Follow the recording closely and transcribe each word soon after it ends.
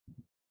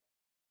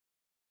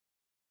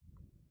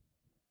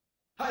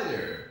Hi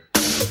there.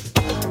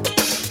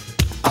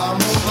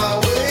 I'm on my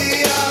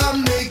way,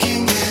 I'm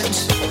making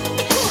it.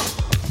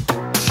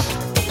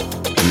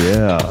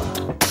 Yeah.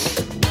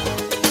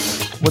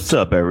 What's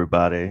up,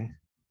 everybody?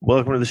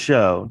 Welcome to the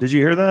show. Did you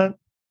hear that?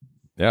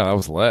 Yeah, that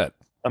was lit.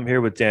 I'm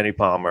here with Danny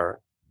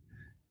Palmer.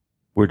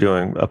 We're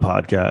doing a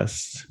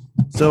podcast.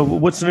 So,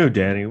 what's new,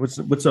 Danny? What's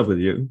up with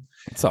you?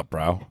 What's up,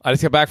 bro? I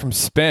just got back from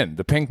Spin,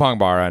 the ping pong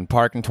bar on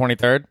Park and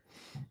 23rd.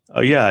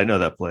 Oh yeah, I know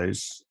that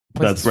place.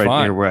 That's is right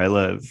fun. near where I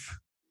live.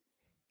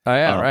 Oh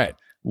yeah, right.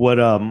 What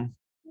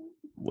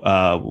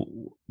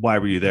why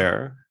were you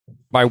there?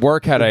 My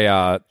work had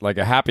a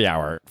happy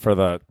hour for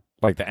the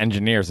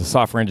engineers, the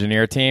software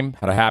engineer team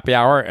had a happy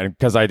hour, and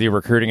because I do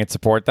recruiting and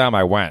support them,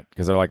 I went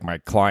because they're like my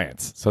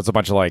clients. So it's a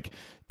bunch of like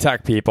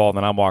tech people, and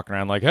then I'm walking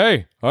around like,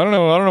 hey, I don't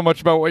know much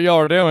about what y'all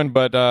are doing,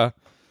 but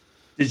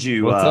Did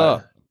you what's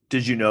up?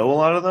 Did you know a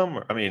lot of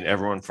them? I mean,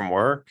 everyone from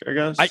work, I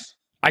guess.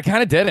 I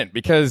kind of didn't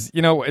because,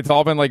 it's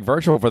all been like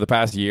virtual for the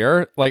past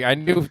year. Like I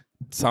knew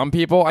some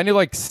people. I knew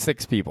like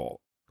 6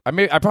 people. I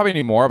probably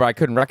knew more, but I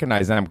couldn't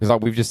recognize them because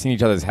we've just seen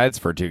each other's heads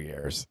for 2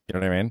 years. You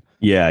know what I mean?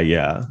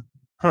 Yeah.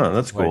 Huh,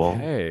 that's Like, cool.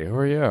 hey, who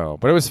are you?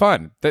 But it was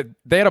fun. They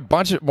had a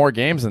bunch of more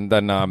games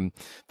than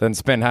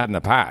Spin had in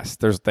the past.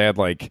 They had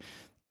like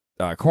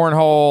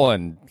cornhole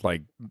and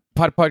like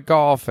putt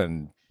golf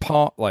and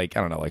like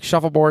I don't know, like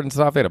shuffleboard and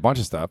stuff. They had a bunch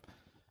of stuff.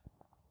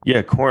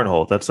 Yeah,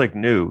 cornhole. That's like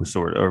new,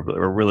 sort of,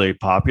 or really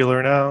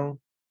popular now.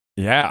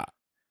 Yeah,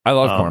 I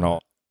love cornhole.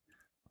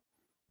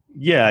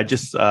 Yeah, I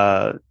just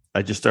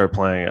started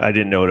playing. I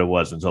didn't know what it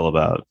was until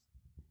about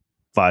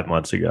 5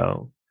 months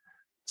ago.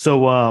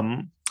 So I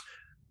don't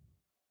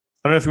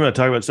know if you want to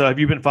talk about. So have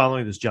you been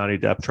following this Johnny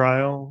Depp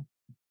trial?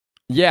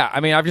 Yeah, I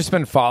mean, I've just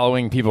been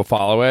following people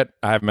follow it.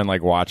 I haven't been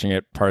like watching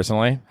it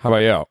personally. How about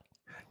you?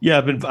 Yeah,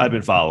 I've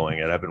been following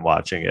it. I've been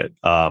watching it.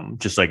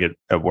 Just like it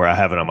where I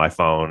have it on my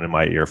phone and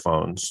my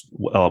earphones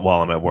while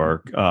I'm at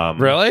work.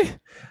 Really?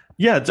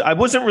 Yeah, I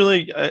wasn't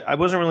really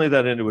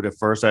that into it at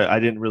first. I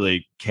didn't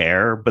really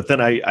care, but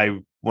then I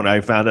when I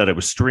found out it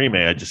was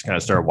streaming, I just kind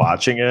of started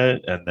watching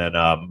it, and then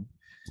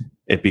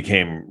it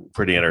became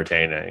pretty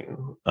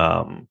entertaining.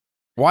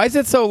 Why is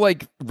it so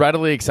like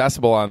readily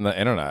accessible on the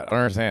internet? I don't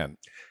understand.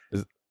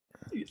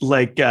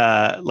 Like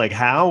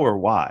how or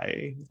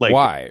why? Like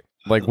why?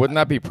 Like, wouldn't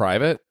that be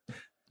private?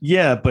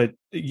 Yeah, but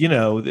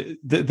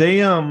they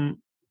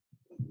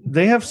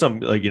have some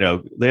like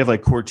they have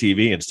like Court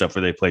TV and stuff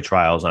where they play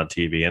trials on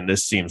TV, and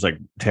this seems like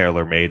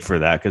tailor made for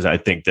that because I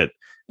think that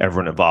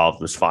everyone involved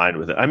was fine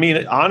with it. I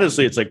mean,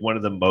 honestly, it's like one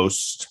of the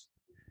most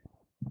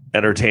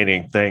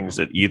entertaining things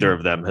that either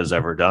of them has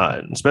ever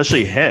done,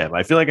 especially him.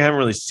 I feel like I haven't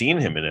really seen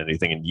him in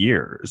anything in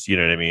years. You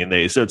know what I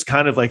mean? So it's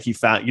kind of like he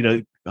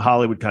found,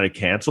 Hollywood kind of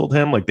canceled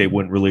him, like they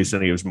wouldn't release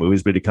any of his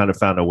movies, but he kind of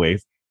found a way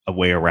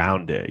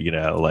around it,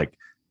 like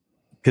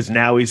because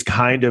now he's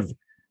kind of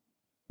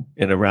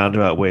in a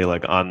roundabout way,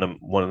 like on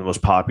one of the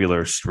most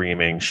popular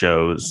streaming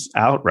shows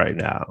out right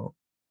now.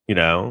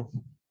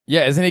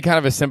 Yeah, isn't he kind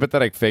of a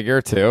sympathetic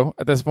figure too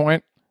at this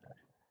point?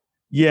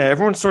 Yeah,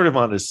 everyone's sort of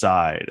on his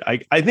side.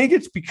 I think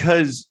it's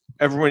because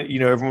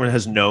everyone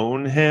has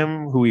known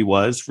him, who he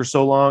was for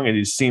so long, and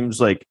he seems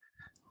like,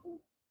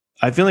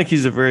 I feel like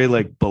he's a very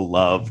like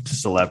beloved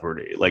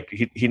celebrity. Like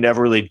he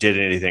never really did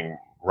anything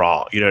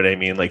wrong. You know what I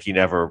mean? Like he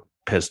never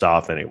pissed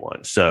off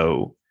anyone.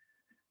 So,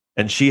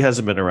 and she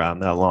hasn't been around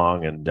that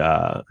long, and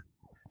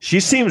she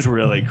seems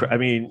really. I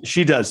mean,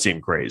 she does seem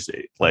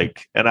crazy.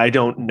 Like, and I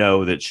don't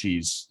know that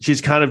she's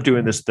kind of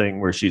doing this thing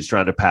where she's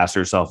trying to pass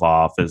herself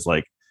off as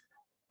like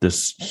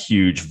this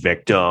huge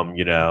victim.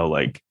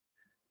 Like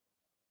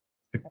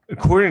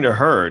according to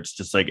her, it's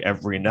just like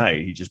every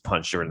night he just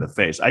punched her in the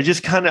face. I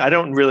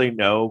don't really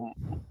know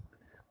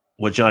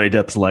what Johnny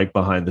Depp's like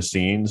behind the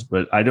scenes,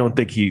 but I don't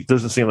think he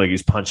doesn't seem like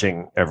he's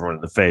punching everyone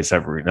in the face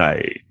every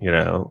night,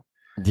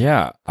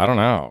 Yeah, I don't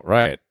know.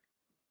 Right.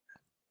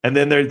 And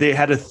then they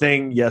had a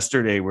thing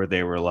yesterday where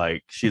they were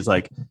like, she's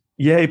like,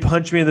 yeah, he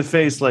punched me in the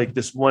face like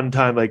this one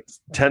time, like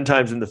 10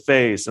 times in the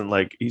face, and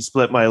like he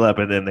split my lip.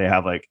 And then they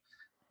have like,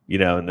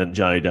 and then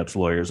Johnny Depp's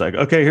lawyer's like,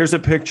 okay, here's a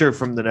picture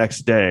from the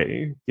next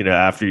day,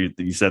 after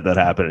you said that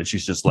happened. And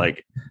she's just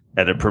like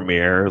at a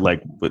premiere,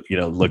 like,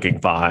 looking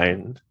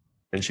fine.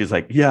 And she's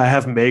like, yeah, I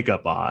have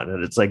makeup on.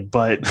 And it's like,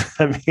 but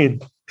I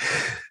mean,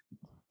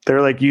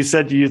 they're like, you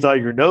said you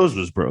thought your nose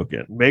was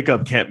broken.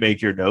 Makeup can't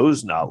make your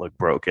nose not look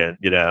broken,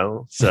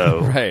 So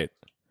right.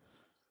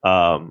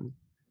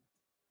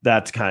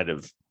 That's kind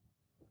of,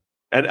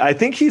 and I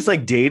think he's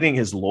like dating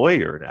his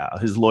lawyer now.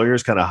 His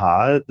lawyer's kind of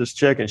hot, this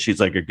chick, and she's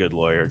like a good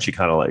lawyer. And she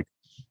kind of like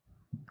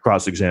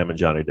cross-examined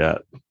Johnny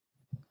Depp.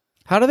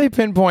 How do they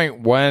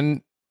pinpoint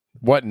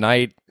what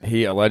night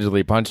he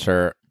allegedly punched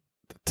her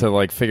to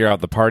like figure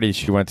out the party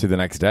she went to the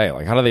next day?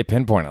 Like, how do they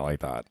pinpoint it like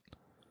that?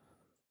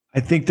 I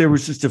think there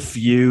was just a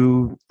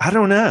few. I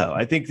don't know.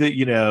 I think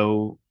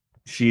that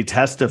she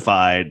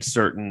testified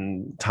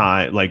certain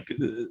time, like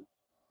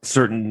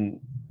certain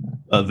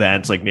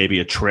events, like maybe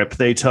a trip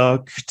they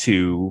took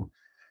to,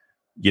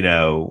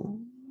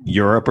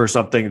 Europe or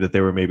something, that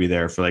they were maybe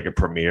there for like a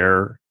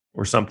premiere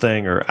or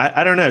something, or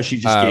I don't know. She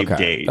just gave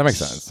okay. dates. That makes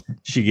sense.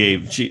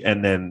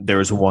 And then there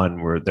was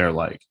one where they're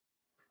like,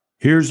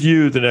 here's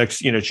you the next,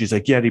 she's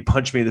like, yeah, and he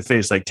punched me in the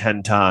face like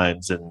 10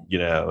 times and,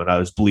 and I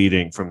was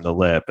bleeding from the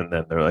lip. And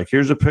then they're like,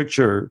 here's a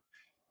picture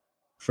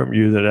from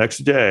you the next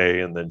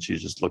day. And then she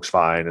just looks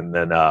fine. And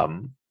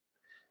then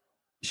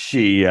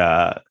she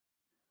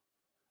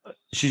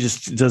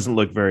just doesn't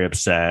look very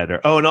upset.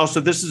 And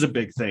also this is a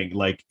big thing,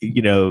 like,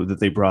 that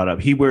they brought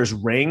up. He wears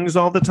rings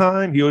all the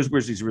time. He always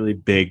wears these really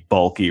big,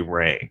 bulky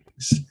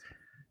rings.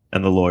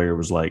 And the lawyer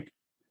was like,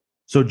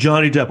 so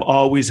Johnny Depp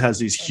always has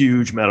these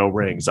huge metal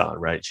rings on,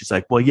 right? She's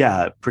like, well,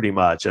 yeah, pretty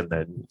much. And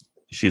then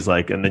she's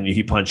like, and then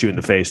he punched you in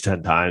the face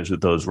 10 times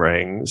with those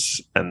rings.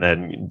 And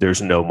then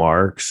there's no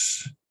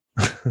marks.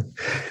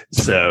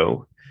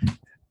 So,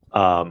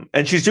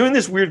 and she's doing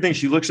this weird thing.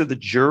 She looks at the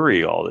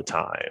jury all the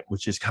time,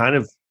 which is kind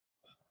of,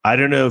 I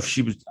don't know if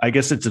she was, I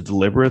guess it's a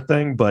deliberate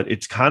thing, but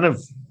it's kind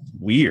of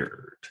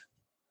weird.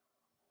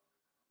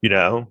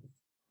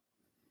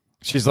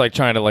 She's like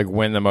trying to like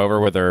win them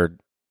over with her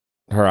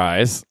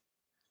eyes.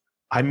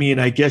 I mean,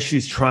 I guess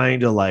she's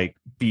trying to like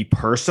be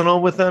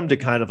personal with them to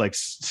kind of like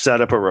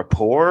set up a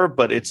rapport,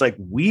 but it's like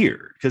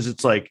weird because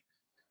it's like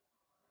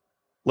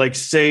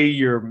say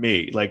you're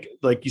me, like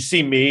you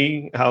see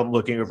me, how I'm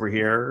looking over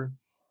here.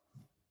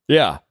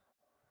 Yeah.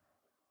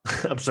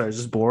 I'm sorry, is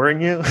this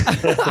boring you?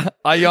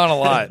 I yawn a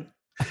lot.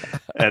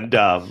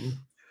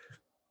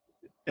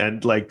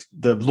 And like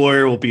the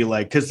lawyer will be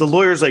like, because the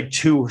lawyer's like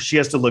she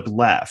has to look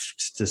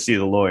left to see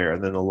the lawyer,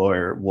 and then the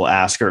lawyer will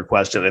ask her a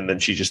question, and then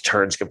she just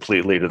turns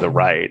completely to the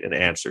right and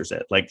answers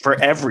it, like for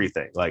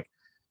everything. Like,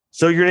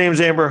 so your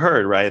name's Amber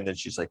Heard, right? And then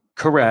she's like,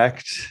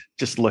 correct,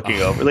 just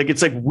looking over. Like,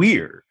 it's like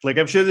weird. Like,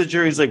 I'm sure the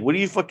jury's like, what do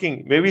you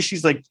fucking? Maybe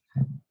she's like,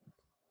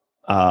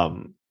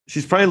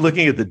 she's probably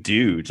looking at the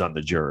dudes on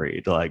the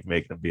jury to like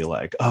make them be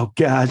like, oh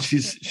God,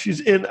 she's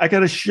in. I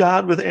got a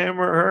shot with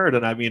Amber Heard,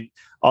 and I mean,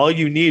 all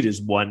you need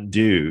is one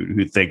dude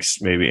who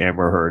thinks maybe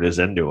Amber Heard is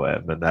into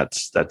him, and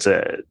that's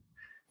it.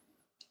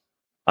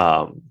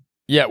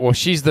 Yeah, well,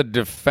 she's the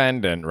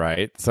defendant,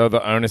 right? So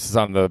the onus is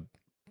on the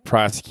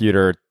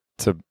prosecutor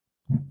to,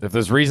 if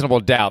there's reasonable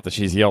doubt that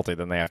she's guilty,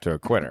 then they have to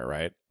acquit her,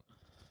 right?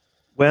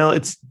 Well,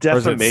 it's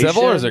defamation. Or is it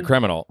civil or is it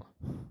criminal?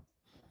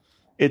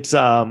 It's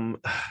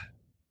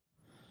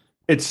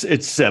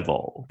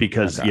civil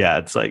because Okay. Yeah,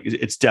 it's like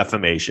it's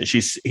defamation.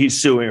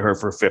 He's suing her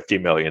for $50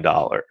 million.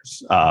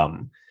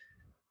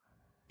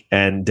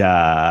 And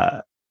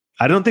I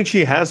don't think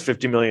she has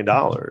 $50 million.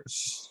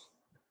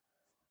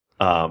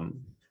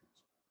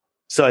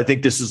 So I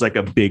think this is like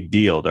a big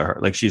deal to her.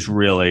 Like, she's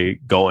really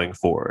going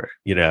for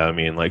it. I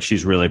mean, like,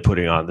 she's really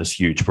putting on this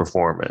huge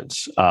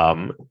performance.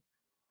 But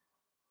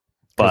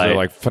her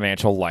like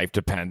financial life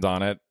depends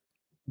on it.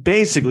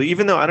 Basically,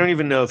 even though I don't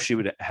even know if she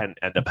would end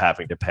up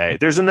having to pay.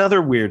 There's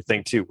another weird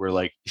thing too, where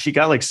like she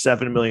got like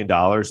 $7 million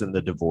in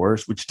the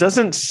divorce, which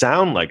doesn't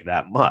sound like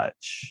that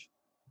much.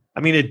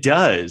 I mean, it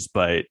does,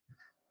 but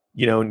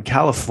in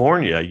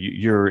California,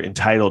 you're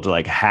entitled to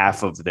like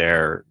half of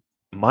their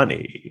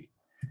money.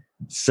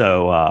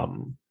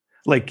 So,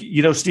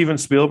 Steven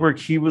Spielberg,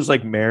 he was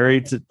like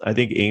married to, I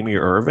think, Amy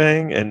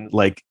Irving, and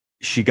like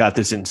she got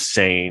this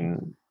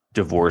insane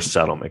divorce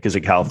settlement because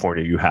in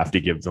California, you have to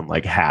give them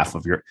like half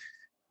of your.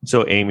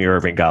 So Amy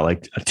Irving got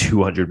like a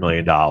 $200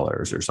 million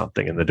or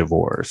something in the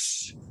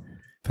divorce.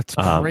 That's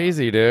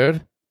crazy,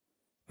 dude.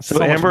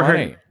 So Amber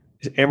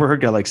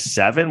Heard got like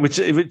 7, which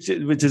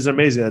is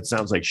amazing. That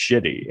sounds like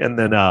shitty. And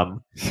then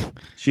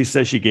she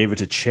says she gave it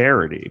to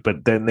charity,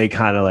 but then they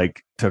kind of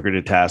like took her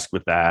to task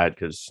with that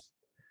because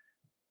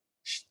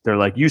they're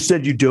like, you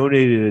said you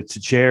donated it to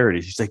charity.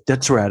 She's like,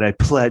 that's right, I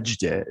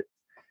pledged it.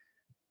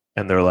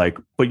 And they're like,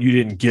 but you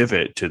didn't give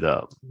it to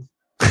them.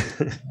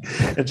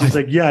 And she's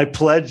like, yeah, I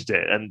pledged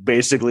it. And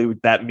basically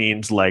that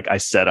means like I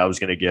said I was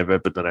going to give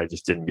it, but then I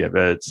just didn't give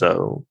it.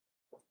 So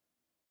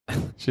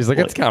she's like,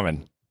 it's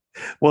coming.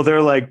 Well,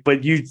 they're like,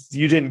 but you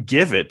didn't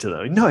give it to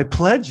them. No, I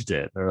pledged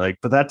it. They're like,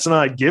 but that's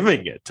not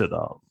giving it to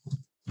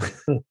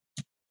them.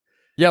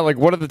 Yeah, like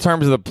what are the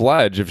terms of the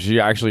pledge if she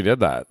actually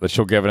did that? That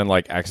she'll give it in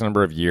like X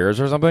number of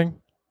years or something?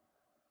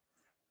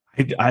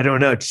 I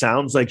don't know. It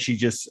sounds like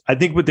I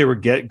think what they were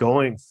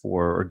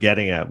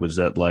getting at was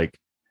that like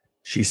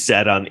she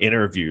said on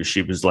interviews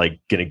she was like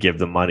going to give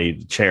the money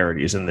to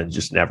charities and then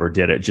just never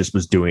did it. Just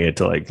was doing it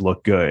to like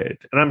look good.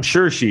 And I'm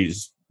sure she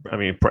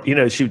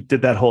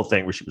did that whole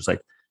thing where she was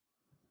like,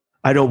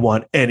 I don't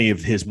want any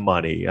of his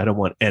money. I don't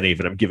want any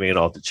of it. I'm giving it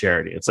all to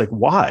charity. It's like,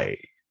 why?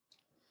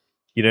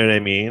 You know what I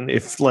mean?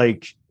 If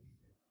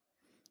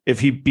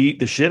he beat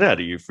the shit out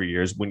of you for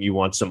years when you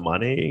want some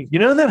money,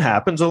 that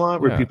happens a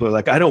lot where people are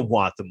like, I don't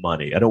want the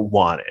money. I don't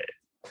want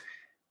it.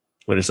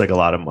 When it's like a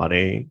lot of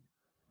money.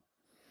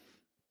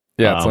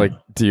 Yeah, it's like,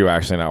 do you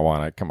actually not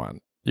want it? Come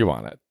on, you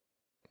want it.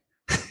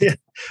 Yeah,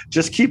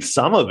 just keep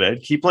some of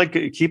it. Keep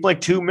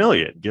like 2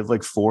 million. Give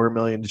like 4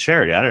 million to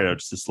charity. I don't know.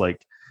 It's just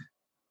like,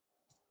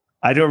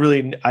 I don't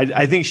really.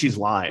 I think she's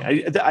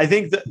lying. I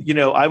think that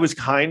I was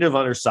kind of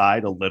on her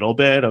side a little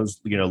bit. I was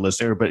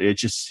listening, but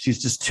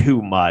she's just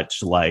too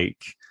much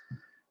like.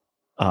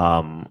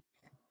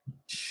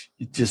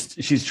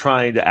 she's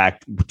trying to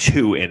act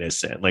too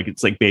innocent. Like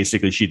it's like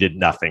basically she did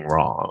nothing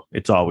wrong.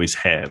 It's always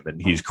him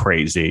and he's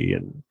crazy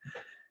and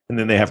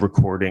then they have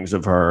recordings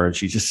of her and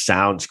she just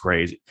sounds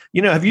crazy.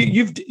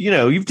 You've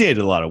dated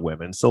a lot of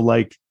women. So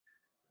like,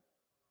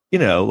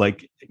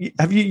 like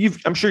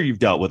I'm sure you've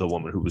dealt with a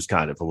woman who was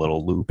kind of a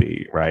little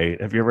loopy,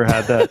 right? Have you ever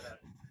had that?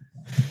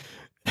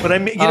 But I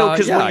mean,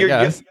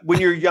 because when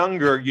you're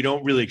younger, you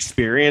don't really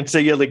experience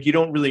it. You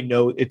don't really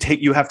know it.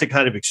 You have to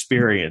kind of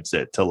experience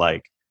it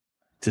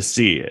to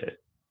see it.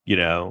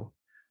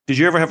 Did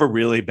you ever have a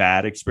really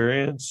bad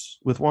experience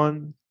with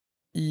one?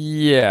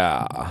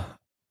 Yeah,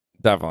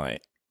 definitely.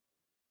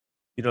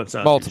 You don't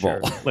sound multiple.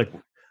 Sure.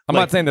 I'm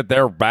not saying that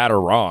they're bad or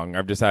wrong.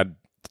 I've just had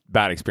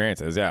bad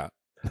experiences. Yeah.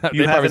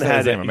 You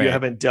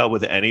haven't dealt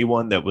with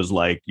anyone that was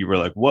like you were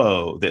like,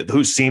 whoa,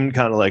 who seemed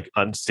kind of like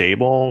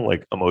unstable,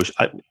 like emotion.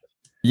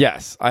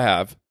 Yes, I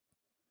have.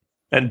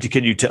 And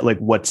can you tell like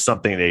what's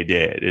something they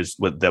did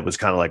that was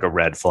kind of like a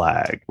red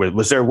flag?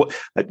 Was there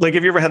like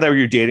have you ever had that where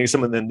you're dating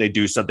someone and then they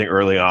do something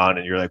early on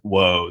and you're like,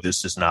 whoa,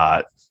 this isn't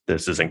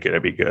going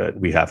to be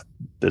good. I have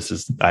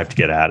to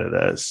get out of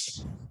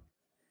this.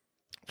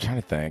 I'm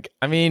trying to think.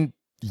 I mean,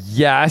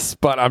 yes,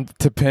 but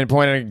to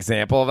pinpoint an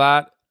example of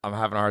that, I'm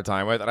having a hard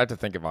time with. I'd have to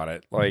think about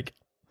it. Like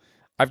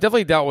I've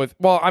definitely dealt with.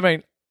 Well, I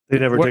mean, they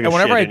never took a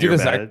shit in your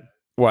bed.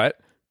 What?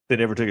 They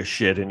never took a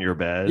shit in your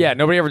bed. Yeah,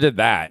 nobody ever did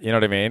that. You know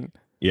what I mean?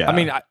 Yeah. I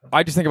mean,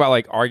 I just think about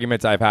like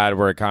arguments I've had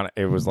where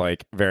it was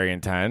like very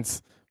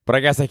intense. But I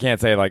guess I can't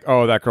say like,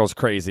 oh, that girl's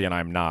crazy and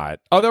I'm not.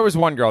 Oh, there was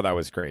one girl that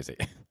was crazy.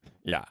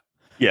 Yeah.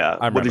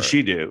 Yeah. What did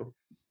she do?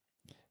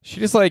 She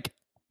just like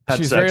had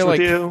she's sex very with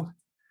like you?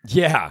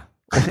 Yeah.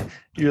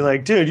 You're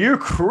like, dude, you're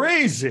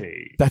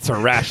crazy. That's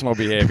irrational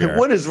behavior.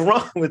 What is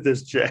wrong with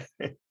this chick?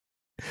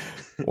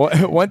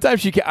 Well, one time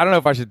I don't know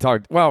if I should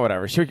talk. Well,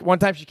 whatever. One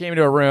time she came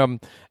into a room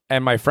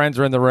and my friends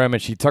were in the room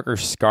and she took her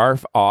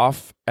scarf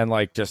off and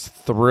like just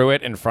threw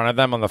it in front of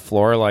them on the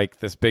floor like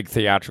this big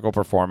theatrical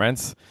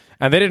performance.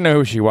 And they didn't know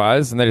who she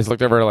was. And they just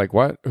looked over like,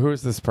 what? Who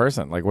is this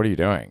person? Like, what are you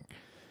doing?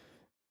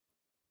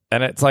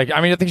 And it's like,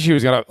 I mean, I think she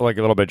was like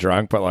a little bit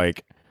drunk, but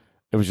like,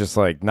 it was just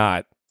like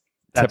not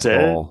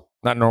typical,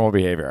 not normal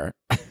behavior.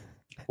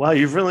 Wow,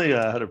 you've really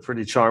had a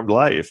pretty charmed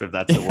life, if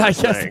that's the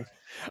worst thing.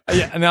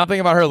 Yeah, and now I'm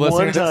thinking about her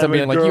listening to this and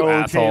being like, "You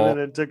asshole!" Came in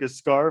and took his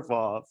scarf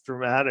off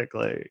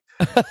dramatically.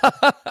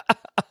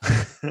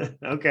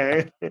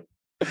 Okay,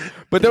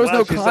 but there was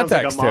no context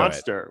like a to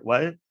monster. It.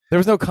 What? There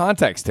was no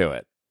context to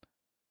it.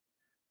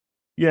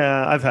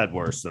 Yeah, I've had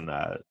worse than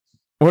that.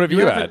 What have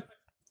you had?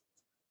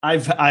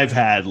 I've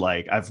had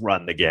like I've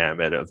run the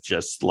gamut of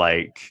just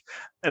like,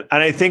 and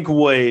I think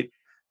what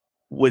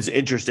was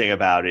interesting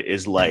about it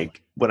is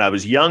like when I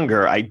was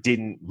younger, I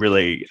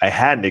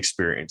hadn't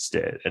experienced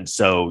it. And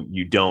so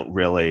you don't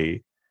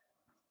really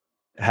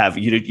have,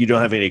 you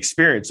don't have any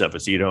experience of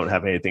it. So you don't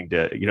have anything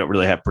you don't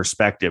really have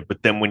perspective.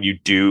 But then when you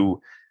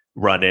do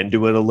run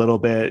into it a little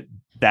bit,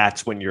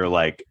 that's when you're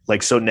like,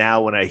 so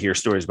now when I hear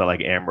stories about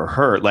like Amber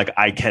Heard, like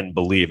I can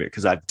believe it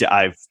because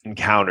I've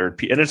encountered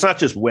people, and it's not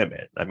just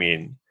women. I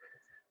mean,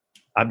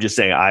 I'm just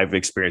saying I've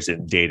experienced it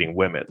in dating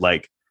women.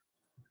 Like,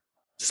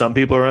 some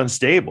people are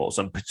unstable.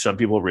 Some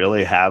people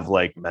really have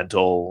like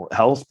mental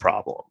health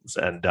problems.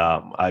 And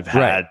I've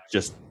had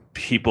just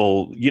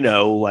people,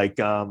 like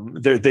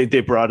they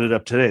brought it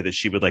up today that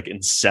she would like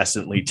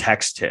incessantly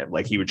text him.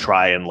 Like he would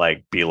try and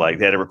like be like,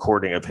 they had a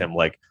recording of him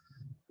like,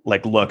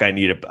 look, I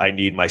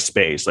need my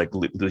space. Like,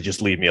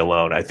 just leave me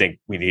alone. I think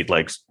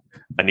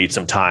I need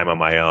some time on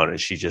my own. And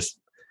she just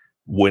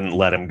wouldn't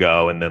let him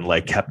go. And then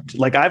like kept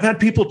like, I've had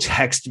people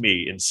text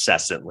me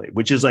incessantly,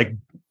 which is like,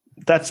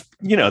 that's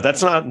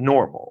not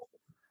normal.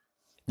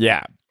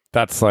 Yeah,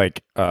 that's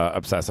like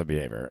obsessive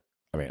behavior.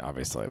 I mean,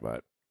 obviously,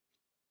 but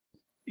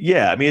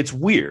yeah, I mean, it's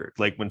weird.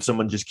 Like when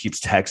someone just keeps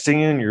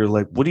texting and you're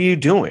like, what are you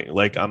doing?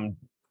 Like I'm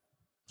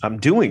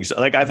doing so.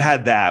 Like I've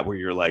had that where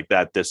you're like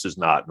that. This is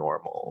not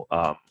normal.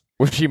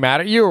 Was she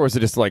mad at you, or was it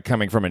just like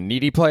coming from a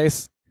needy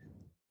place?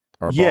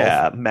 Or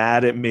both?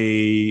 Mad at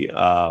me.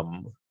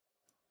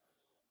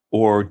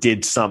 Or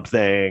did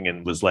something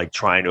and was like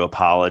trying to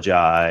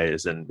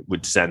apologize and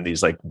would send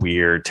these like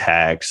weird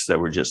texts that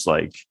were just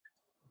like,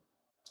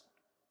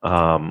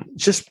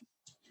 just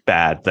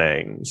bad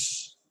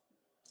things.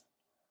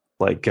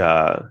 Like,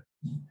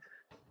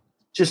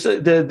 just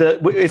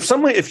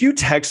if you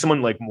text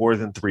someone like more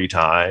than 3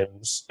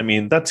 times, I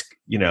mean, that's,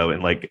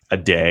 in like a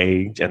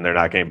day and they're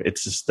not going,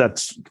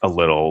 that's a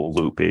little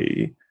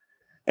loopy.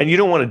 And you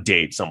don't want to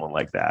date someone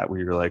like that where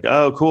you're like,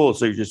 oh, cool.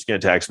 So you're just going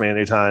to text me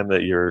anytime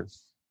that you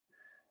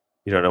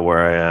don't know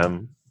where I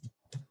am.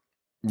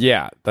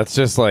 Yeah, that's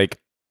just like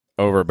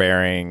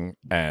overbearing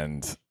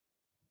and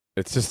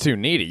it's just too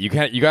needy. You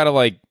got to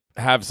like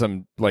have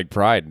some like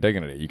pride and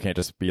dignity. You can't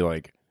just be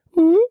like,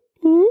 ooh,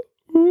 ooh,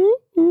 ooh,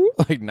 ooh,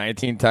 like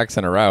 19 texts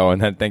in a row and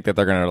then think that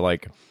they're going to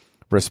like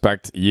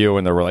respect you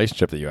and the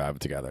relationship that you have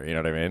together. You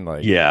know what I mean?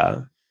 Like, yeah,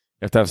 you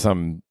have to have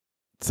some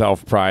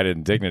self pride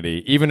and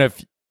dignity, even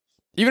if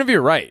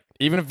you're right,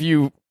 even if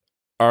you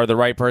are the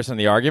right person in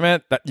the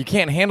argument, that you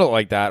can't handle it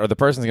like that, or the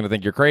person's going to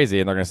think you're crazy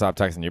and they're going to stop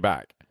texting you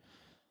back.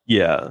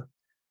 Yeah.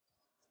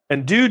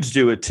 And dudes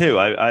do it too.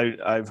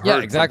 I've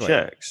heard exactly.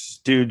 from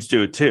chicks. Dudes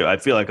do it too. I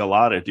feel like a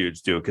lot of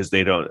dudes do it because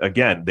they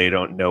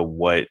don't know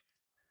what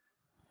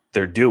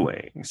they're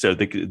doing. So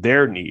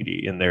they're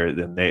needy and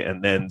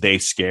then they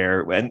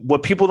scare. And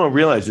what people don't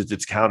realize is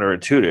it's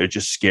counterintuitive. It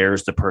just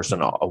scares the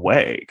person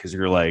away because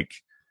you're like,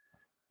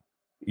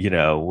 you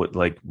know,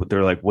 like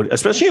they're like, what?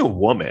 Especially a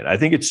woman. I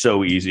think it's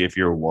so easy if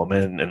you're a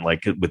woman and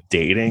like with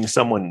dating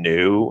someone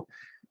new.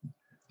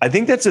 I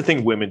think that's the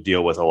thing women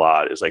deal with a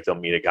lot is like they'll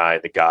meet a guy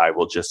and the guy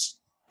will just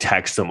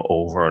text them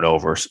over and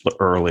over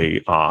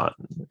early on.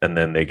 And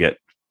then they get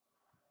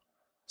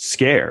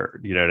scared.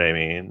 You know what I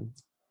mean?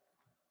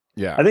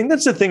 Yeah. I think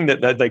that's the thing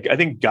that like, I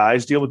think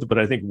guys deal with it, but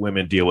I think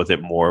women deal with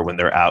it more when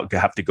they're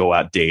have to go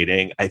out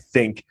dating. I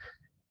think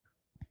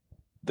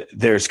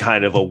there's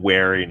kind of a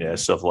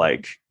wariness of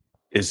like,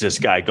 is this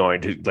guy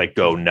going to like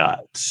go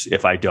nuts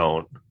if I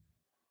don't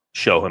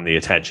show him the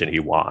attention he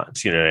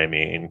wants? You know what I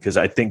mean? Because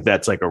I think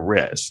that's like a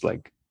risk.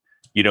 Like,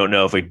 you don't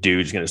know if a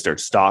dude's going to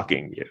start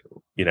stalking you,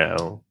 you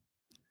know?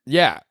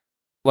 Yeah.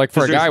 Like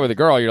for a guy with a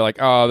girl, you're like,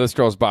 oh, this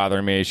girl's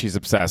bothering me. She's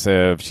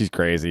obsessive. She's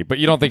crazy. But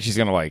you don't think she's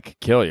going to like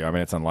kill you. I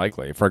mean, it's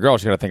unlikely. For a girl,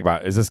 she's got to think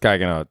about, is this guy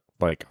going to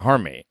like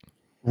harm me?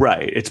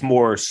 Right. It's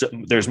more,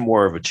 there's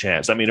more of a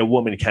chance. I mean, a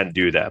woman can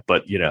do that,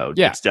 but you know,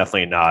 it's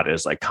definitely not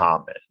as like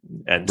common.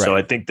 And so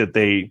I think that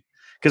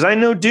because I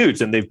know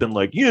dudes and they've been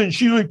like, yeah, and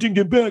she like didn't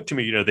get back to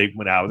me. You know, they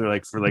went out there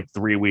like for like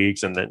 3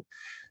 weeks and then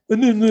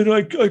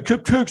I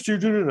kept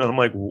texting her and I'm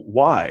like,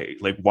 why?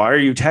 Like, why are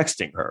you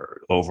texting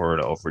her over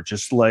and over?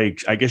 Just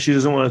like, I guess she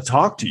doesn't want to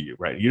talk to you,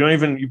 right?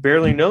 You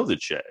barely know the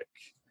chick.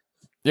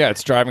 Yeah,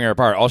 it's driving her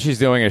apart. All she's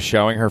doing is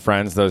showing her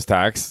friends those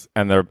texts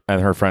and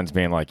her friends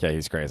being like, yeah,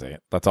 he's crazy.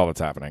 That's all that's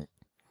happening.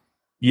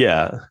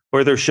 Yeah.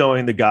 Or they're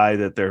showing the guy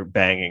that they're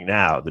banging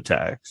now the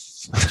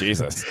texts.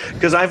 Jesus.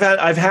 Because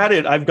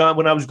I've gone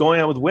when I was going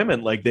out with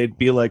women, like they'd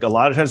be like, a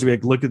lot of times they'd be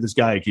like, look at this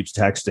guy, he keeps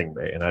texting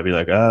me. And I'd be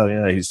like, oh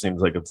yeah, he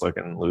seems like a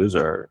fucking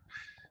loser.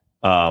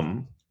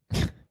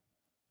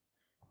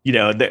 You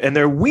know, and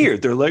they're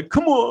weird. They're like,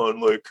 come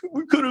on, like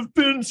we could have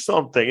been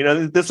something. You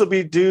know, this will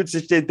be dudes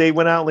that they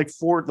went out like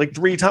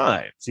 3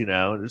 times, you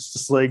know, and it's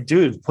just like,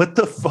 dude, what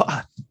the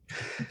fuck?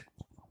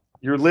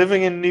 You're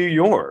living in New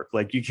York.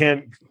 Like you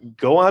can't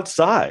go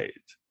outside.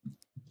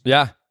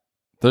 Yeah.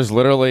 There's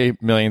literally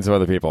millions of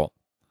other people.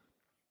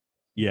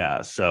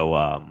 Yeah.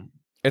 So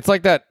it's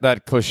like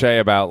that cliche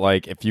about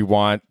like if you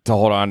want to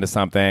hold on to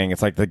something,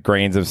 it's like the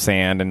grains of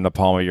sand in the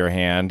palm of your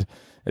hand.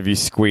 If you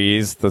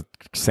squeeze, the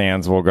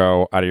sands will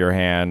go out of your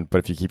hand, but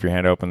if you keep your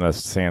hand open, the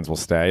sands will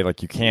stay.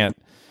 Like you can't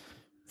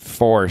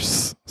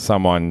force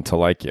someone to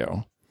like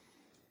you.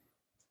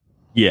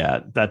 Yeah,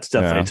 that's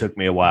definitely took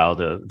me a while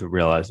to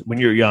realize. When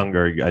you're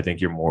younger, I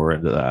think you're more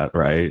into that,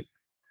 right?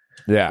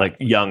 Yeah. Like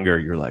younger,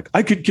 you're like,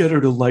 I could get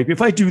her to like me.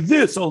 If I do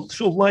this,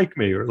 she'll like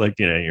me. Or like,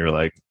 you know, you're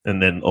like, and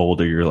then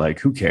older, you're like,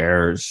 who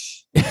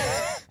cares?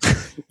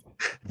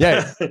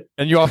 Yeah.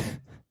 And you all,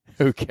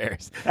 who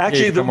cares?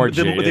 Actually,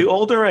 the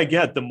older I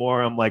get, the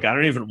more I'm like, I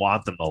don't even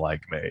want them to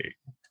like me.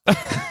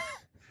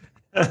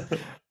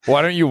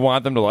 Why don't you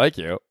want them to like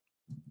you?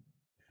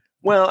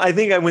 Well, I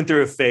think I went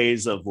through a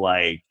phase of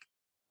like,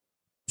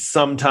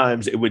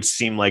 sometimes it would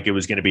seem like it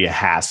was going to be a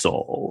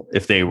hassle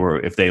if they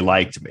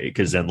liked me.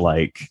 Cause then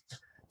like,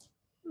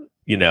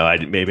 you know,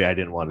 maybe I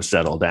didn't want to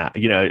settle down,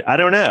 you know, I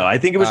don't know. I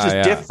think it was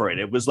just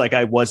different. It was like,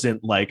 I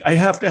wasn't like, I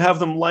have to have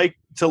them I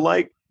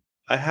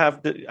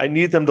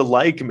need them to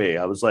like me.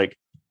 I was like,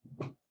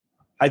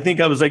 yeah,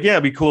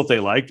 it'd be cool if they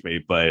liked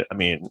me. But I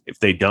mean, if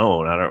they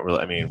don't,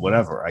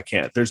 whatever, I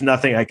can't, there's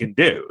nothing I can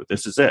do.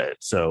 This is it.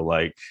 So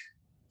like,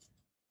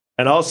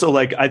 and also,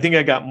 like, I think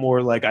I got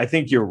more like, I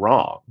think you're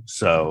wrong.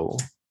 So,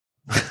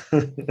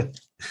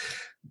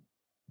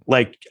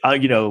 like,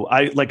 you know,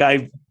 I've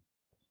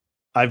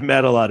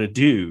met a lot of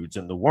dudes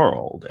in the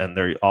world, and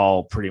they're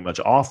all pretty much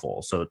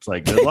awful. So it's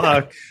like, good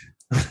luck.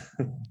 You're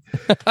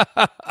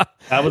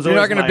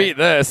not going to beat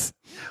this.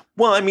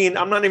 Well, I mean,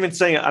 I'm not even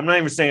saying I'm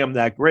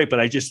that great, but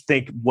I just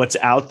think what's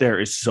out there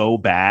is so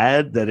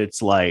bad that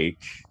it's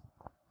like,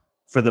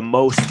 for the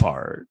most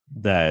part,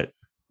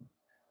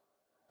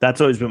 that's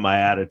always been my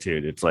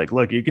attitude. It's like,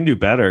 look, you can do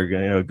better. You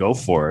know, go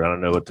for it. I don't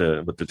know what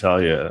to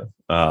tell you.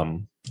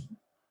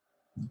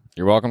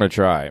 You're welcome to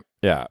try.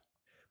 Yeah.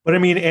 But I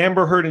mean,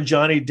 Amber Heard and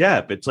Johnny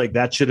Depp, it's like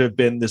that should have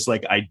been this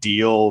like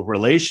ideal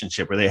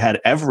relationship where they had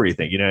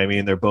everything. You know what I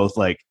mean? They're both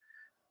like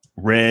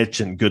rich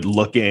and good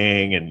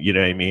looking and, you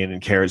know what I mean,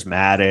 and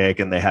charismatic,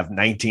 and they have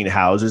 19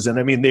 houses. And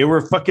I mean, they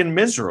were fucking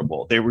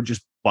miserable. They were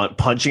just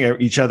punching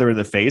each other in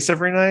the face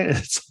every night.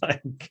 It's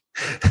like,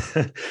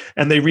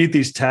 and they read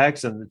these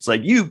texts and it's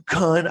like, you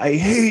cunt, I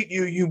hate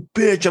you, you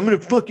bitch, I'm gonna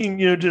fucking,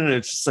 you know, and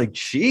it's just like,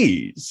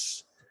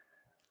 geez,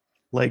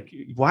 like,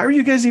 why are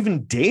you guys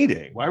even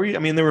dating?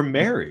 They were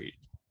married.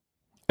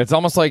 It's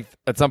almost like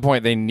at some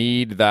point they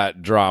need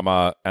that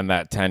drama and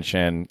that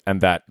tension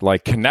and that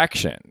like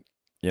connection,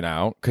 you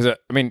know, because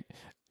I mean,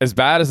 as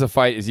bad as a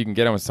fight as you can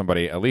get in with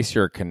somebody, at least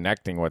you're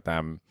connecting with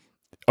them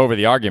over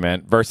the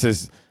argument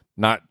versus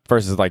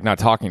like not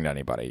talking to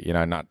anybody,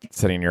 not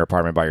sitting in your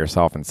apartment by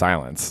yourself in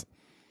silence.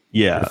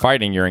 Yeah. You're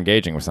fighting, you're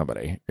engaging with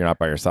somebody. You're not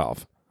by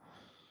yourself.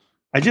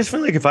 I just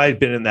feel like if I had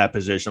been in that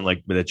position,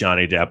 like that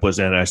Johnny Depp was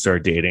in, I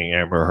started dating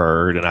Amber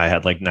Heard and I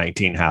had like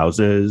 19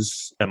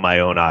 houses and my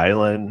own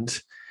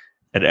island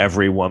and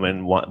every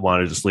woman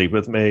wanted to sleep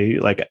with me.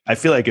 Like, I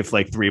feel like if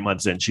like 3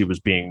 months in she was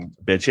being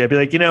bitchy, I'd be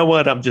like, you know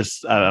what? I'm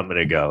going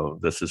to go.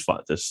 This is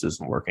fun. This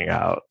isn't working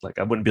out. Like,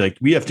 I wouldn't be like,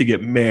 we have to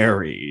get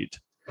married.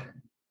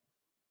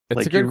 It's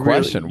like, a good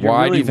question.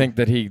 Why do you think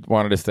that he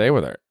wanted to stay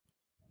with her?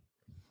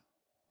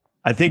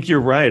 I think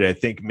you're right. I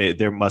think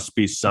there must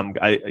be some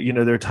guy,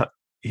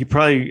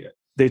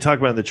 they talk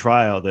about in the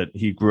trial that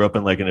he grew up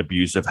in like an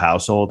abusive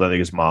household. I think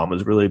his mom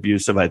was really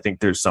abusive. I think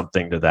there's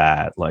something to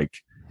that. Like,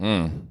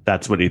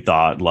 that's what he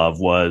thought love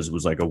was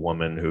like a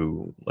woman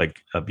who like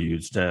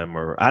abused him,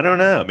 or I don't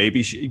know.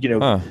 Maybe she,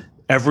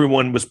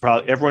 everyone's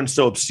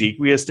so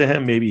obsequious to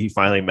him. Maybe he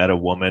finally met a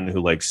woman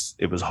who like,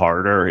 it was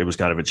harder. It was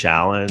kind of a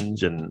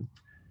challenge. And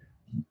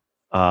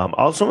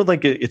also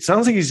like, it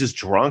sounds like he's just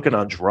drunk and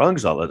on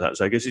drugs all the time.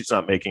 So I guess he's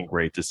not making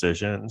great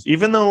decisions,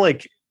 even though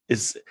like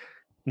it's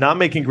not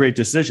making great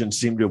decisions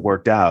seemed to have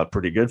worked out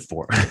pretty good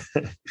for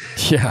him.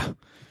 Yeah.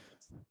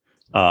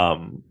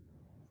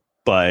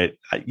 But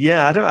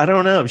yeah, I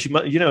don't know. She,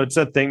 it's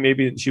that thing.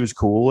 Maybe she was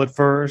cool at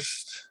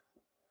first,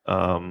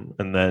 and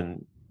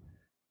then,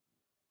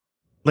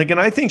 like, and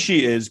I think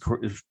she is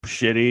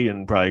shitty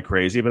and probably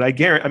crazy. But I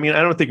guarantee. I mean,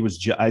 I don't think it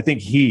was. I think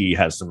he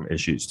has some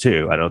issues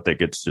too. I don't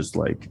think it's just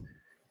like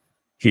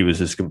he was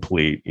this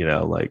complete,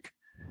 like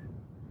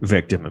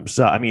victim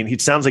himself. I mean, he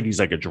sounds like he's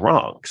like a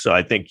drunk. So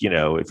I think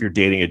if you're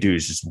dating a dude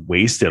who's just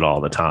wasted all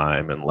the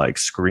time and like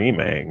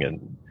screaming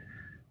and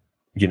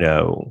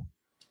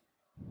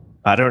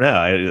I don't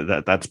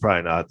know. That's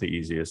probably not the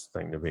easiest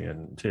thing to be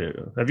in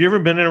too. Have you ever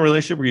been in a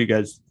relationship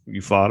where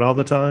you fought all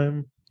the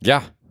time?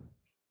 Yeah.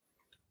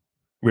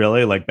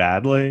 Really? Like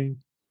badly?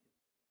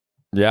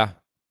 Yeah.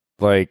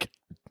 Like,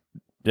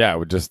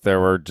 yeah, there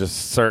were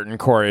just certain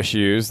core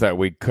issues that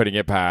we couldn't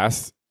get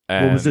past.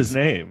 And what was his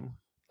name?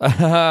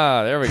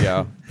 There we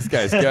go. This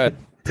guy's good.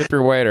 Tip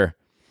your waiter.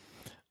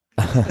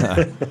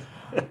 Tom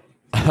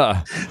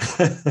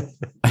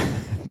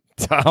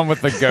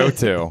with the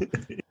go-to.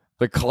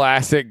 The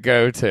classic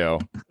go-to.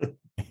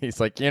 He's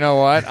like, you know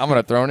what? I'm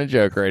going to throw in a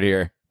joke right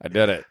here. I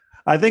did it.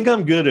 I think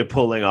I'm good at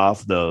pulling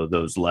off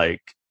those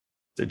like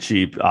the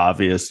cheap,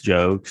 obvious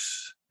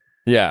jokes.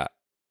 Yeah.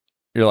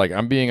 You're like,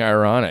 I'm being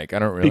ironic. I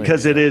don't really.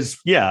 Because it is,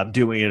 I'm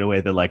doing it in a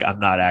way that like, I'm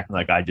not acting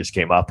like I just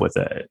came up with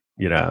it,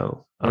 I'm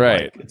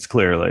right. Like, it's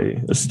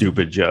clearly a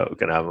stupid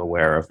joke and I'm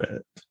aware of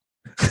it.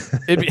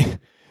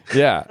 It'd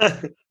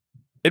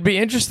be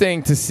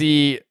interesting to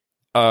see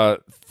a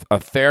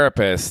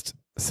therapist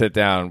sit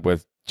down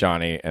with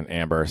Johnny and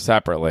Amber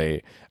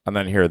separately and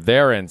then hear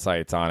their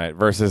insights on it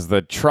versus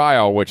the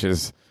trial, which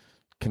is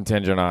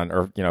contingent on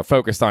or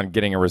focused on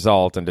getting a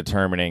result and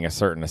determining a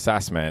certain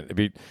assessment. I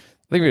think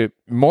it'd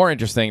be more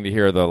interesting to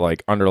hear the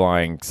like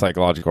underlying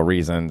psychological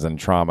reasons and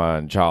trauma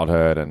and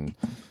childhood and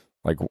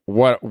like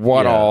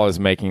what all is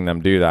making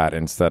them do that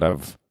instead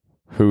of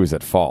who's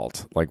at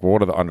fault. Like,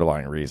 what are the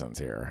underlying reasons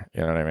here?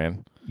 You know what I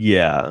mean?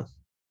 Yeah.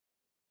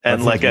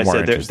 And like I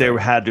said, there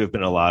had to have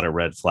been a lot of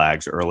red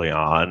flags early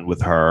on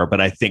with her, but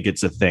I think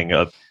it's a thing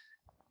of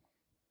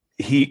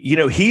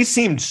he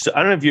seemed,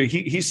 I don't know if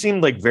he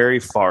seemed like very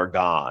far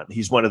gone.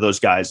 He's one of those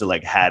guys that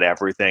like had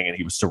everything and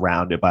he was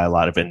surrounded by a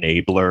lot of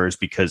enablers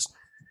because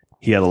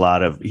he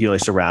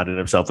like surrounded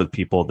himself with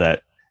people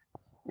that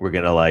were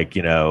going to like,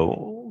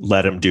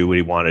 let him do what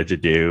he wanted to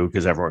do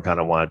because everyone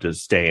kind of wanted to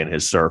stay in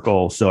his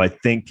circle. So I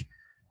think,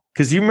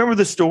 because you remember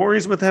the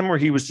stories with him where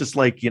he was just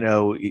like,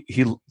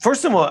 he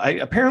first of all,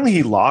 apparently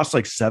he lost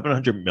like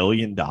 $700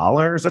 million.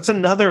 That's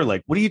another,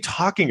 like, what are you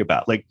talking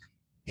about? Like,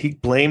 he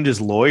blamed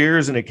his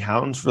lawyers and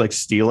accountants for like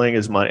stealing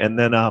his money. And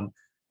then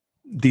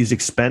these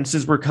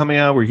expenses were coming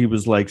out where he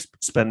was like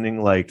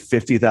spending like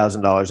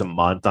 $50,000 a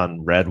month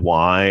on red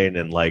wine.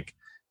 And like,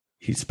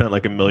 he spent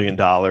like $1 million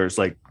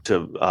like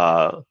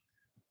to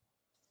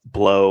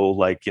blow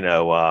like,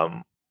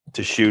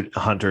 to shoot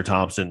Hunter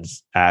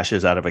Thompson's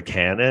ashes out of a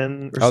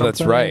cannon. Or something.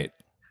 That's right.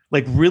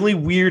 Like really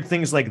weird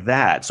things like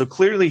that. So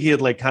clearly he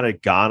had like kind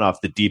of gone off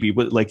the deep.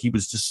 He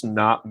was just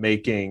not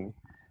making.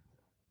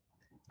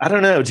 I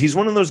don't know. He's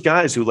one of those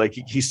guys who like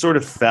he sort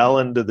of fell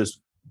into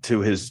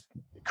his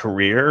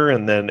career,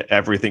 and then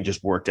everything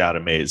just worked out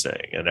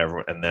amazing. And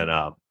then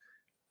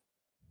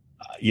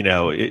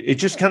it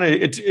just kind of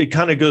it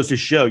kind of goes to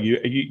show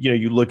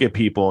you look at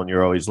people and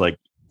you're always like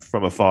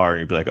from afar and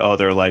you'd be like, oh,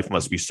 their life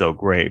must be so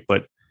great,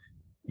 but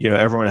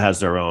everyone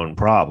has their own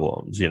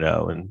problems,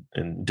 in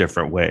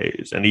different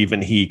ways. And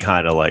even he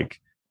kind of like,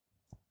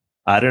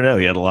 I don't know,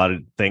 he had a lot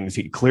of things.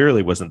 He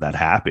clearly wasn't that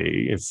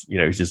happy. He's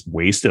just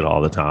wasted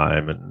all the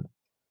time. And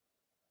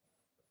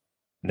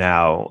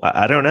now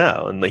I don't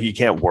know. And like, he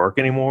can't work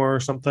anymore or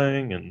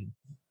something.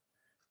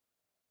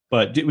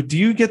 But do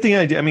you get the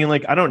idea? I mean,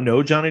 like, I don't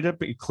know Johnny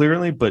Depp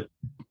clearly, but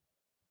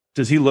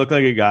Does he look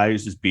like a guy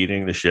who's just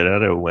beating the shit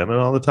out of women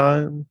all the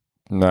time?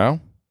 No.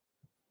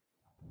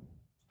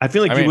 I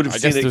feel like you would have I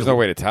seen guess there's no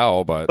way to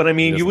tell, but I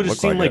mean, he you would have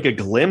doesn't seen look like a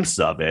glimpse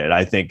of it,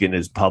 I think, in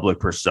his public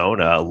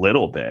persona a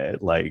little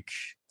bit. Like,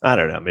 I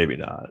don't know, maybe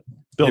not.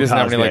 Bill he doesn't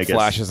have Cosby, any I like guess.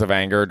 flashes of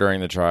anger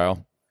during the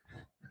trial.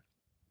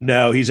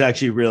 No, he's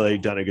actually really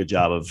done a good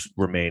job of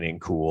remaining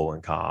cool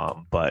and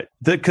calm. But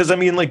because I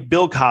mean, like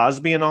Bill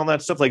Cosby and all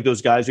that stuff, like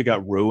those guys who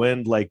got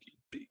ruined, like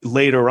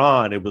later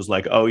on, it was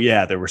like, oh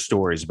yeah, there were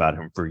stories about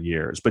him for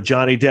years. But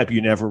Johnny Depp,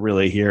 you never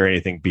really hear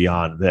anything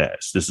beyond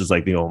this. This is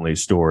like the only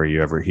story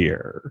you ever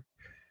hear.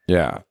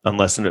 Yeah.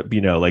 Unless,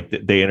 you know, like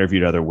they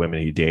interviewed other women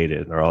he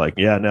dated and they're all like,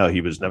 yeah, no, he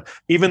was never,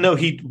 even though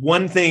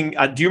one thing,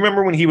 do you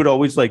remember when he would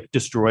always like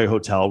destroy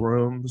hotel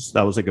rooms?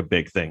 That was like a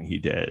big thing he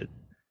did.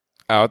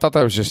 Oh, I thought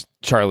that was just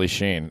Charlie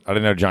Sheen. I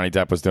didn't know Johnny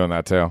Depp was doing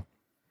that too.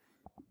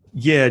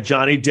 Yeah,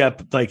 Johnny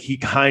Depp, like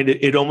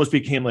it almost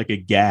became like a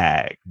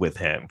gag with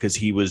him because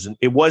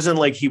it wasn't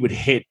like he would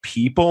hit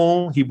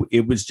people.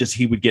 It was just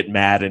he would get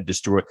mad and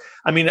destroy.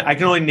 I mean, I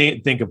can only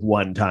think of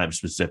one time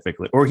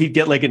specifically, or he'd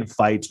get like in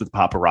fights with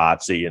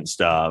paparazzi and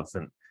stuff.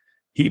 And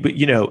but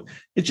you know,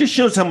 it just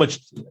shows how much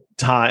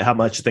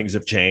things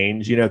have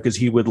changed, you know, because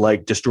he would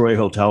like destroy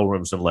hotel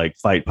rooms and like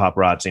fight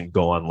paparazzi and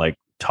go on like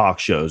talk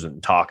shows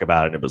and talk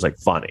about it. And it was like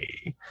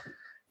funny.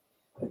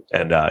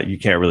 And you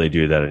can't really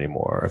do that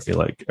anymore. I feel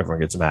like everyone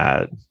gets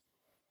mad.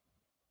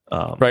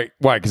 Right.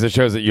 Why? Because it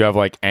shows that you have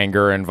like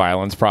anger and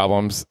violence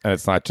problems. And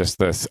it's not just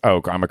this,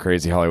 oh, I'm a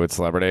crazy Hollywood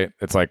celebrity.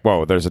 It's like,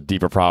 whoa, there's a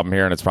deeper problem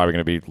here. And it's probably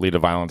going to lead to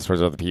violence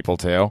towards other people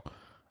too.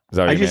 Is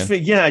that what you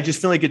mean? I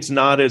just feel like it's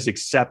not as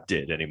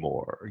accepted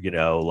anymore. You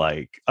know,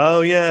 like,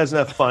 oh yeah, isn't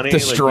that funny?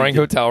 Destroying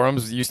hotel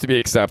rooms used to be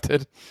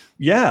accepted.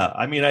 Yeah,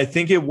 I mean, I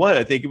think it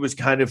was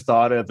kind of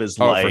thought of as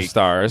for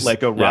stars,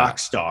 like a rock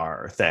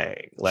star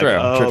thing. Like,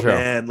 true.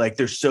 Man, like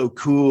they're so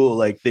cool.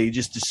 Like they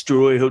just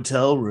destroy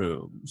hotel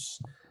rooms.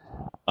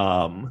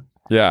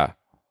 Yeah.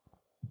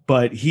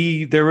 But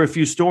there were a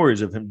few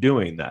stories of him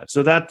doing that.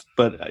 So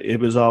but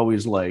it was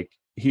always like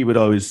he would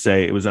always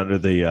say it was under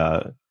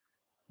the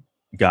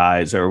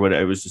guys or what.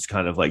 It was just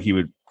kind of like he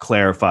would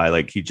clarify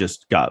like he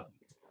just got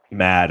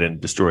mad and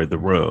destroyed the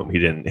room. He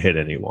didn't hit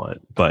anyone,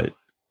 but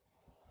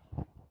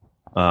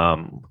I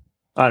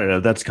don't know.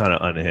 That's kind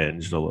of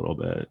unhinged a little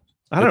bit.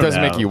 It does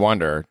make you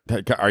wonder.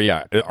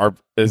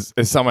 Is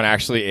someone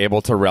actually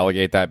able to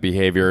relegate that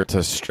behavior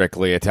to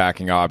strictly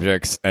attacking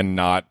objects and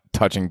not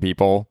touching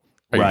people?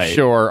 Are you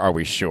sure? Are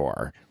we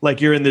sure? Like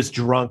you're in this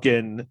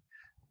drunken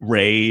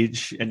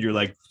rage and you're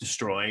like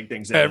destroying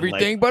things.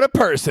 Everything but a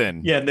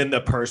person. Yeah, and then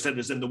the person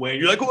is in the way. And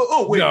you're like,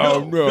 oh wait,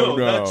 no,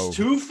 that's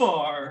too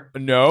far.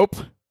 Nope.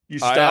 You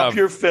stop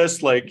your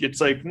fist, like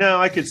it's like, no,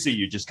 I could see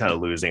you just kind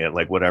of losing it,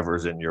 like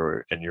whatever's in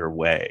your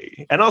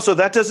way. And also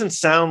that doesn't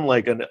sound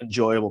like an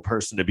enjoyable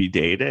person to be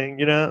dating,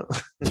 you know?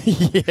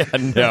 Yeah,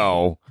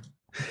 no.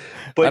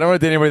 But I don't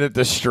want to date anybody that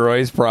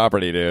destroys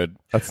property, dude.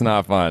 That's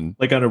not fun.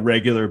 Like on a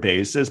regular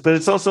basis. But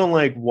it's also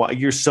like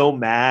you're so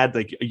mad,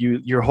 like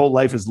your whole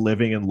life is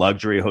living in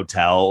luxury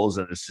hotels,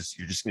 and it's just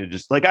you're just gonna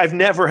like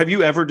have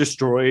you ever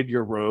destroyed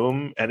your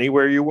room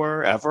anywhere you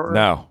were ever?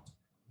 No,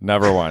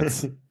 never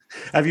once.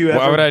 Have you ever?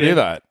 Why would I do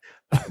that?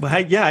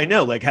 Yeah, I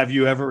know. Like, have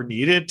you ever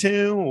needed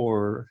to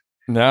or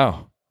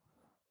no?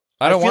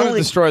 I don't want to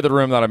destroy the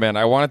room that I'm in.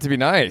 I want it to be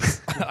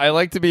nice. I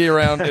like to be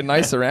around in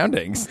nice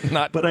surroundings,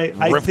 not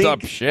ripped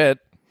up shit.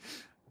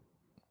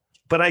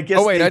 But I guess.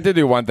 Oh wait, I did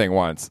do one thing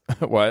once.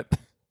 What?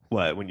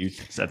 What? When you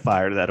set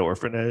fire to that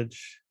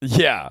orphanage?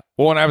 Yeah.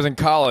 Well, when I was in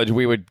college,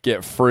 we would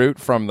get fruit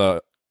from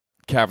the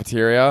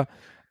cafeteria,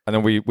 and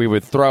then we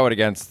would throw it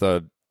against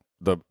the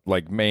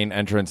like main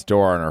entrance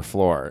door on our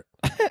floor.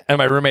 And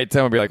my roommate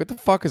Tim would be like, "What the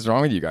fuck is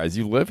wrong with you guys?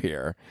 You live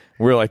here."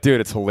 We were like,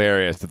 "Dude, it's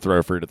hilarious to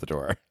throw fruit at the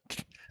door."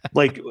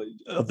 Like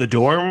the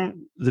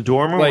dorm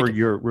room like, or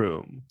your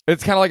room?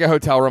 It's kind of like a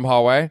hotel room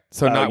hallway.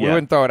 So we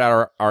wouldn't throw it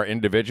at our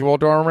individual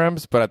dorm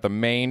rooms, but at the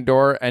main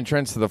door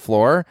entrance to the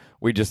floor,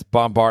 we just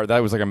bombard. That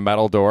was like a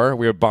metal door.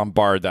 We would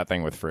bombard that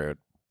thing with fruit,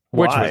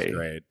 which was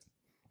great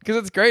because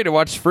it's great to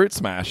watch fruit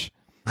smash.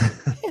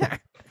 Yeah.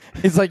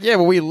 He's like, "Yeah,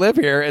 but we live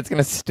here. It's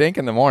gonna stink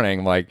in the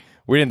morning." Like,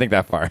 we didn't think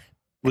that far.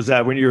 Was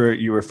that when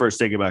you were first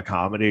thinking about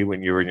comedy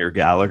when you were in your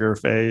Gallagher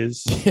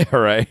phase? Yeah,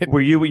 right.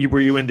 Were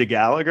you into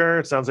Gallagher?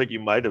 It sounds like you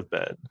might have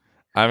been.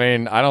 I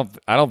mean, I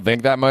don't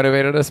think that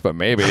motivated us, but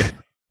maybe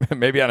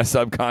maybe on a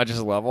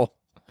subconscious level.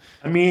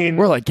 I mean,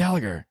 we're like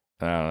Gallagher.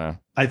 I don't know.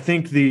 I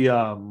think the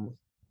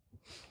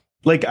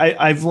like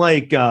I've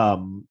like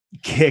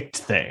kicked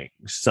things.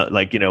 So,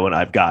 like, you know, when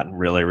I've gotten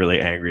really,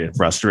 really angry and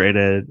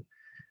frustrated.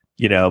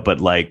 You know, but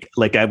like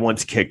I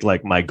once kicked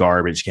like my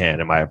garbage can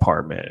in my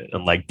apartment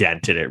and like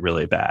dented it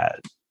really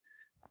bad.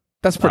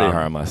 That's pretty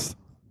harmless.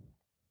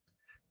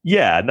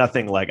 Yeah,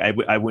 nothing like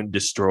I wouldn't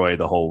destroy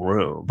the whole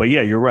room. But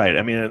yeah, you're right.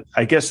 I mean,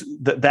 I guess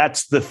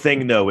that's the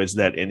thing, though, is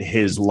that in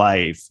his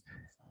life,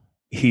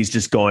 he's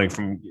just going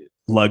from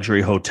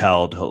luxury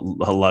hotel to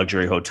a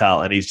luxury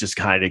hotel, and he's just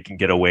kind of can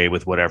get away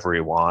with whatever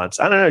he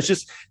wants. I don't know. It's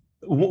just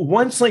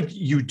once like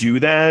you do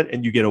that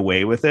and you get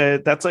away with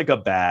it, that's like a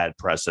bad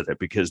precedent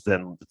because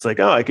then it's like,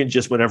 oh, I can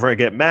just whenever I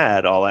get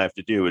mad, all I have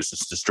to do is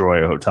just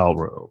destroy a hotel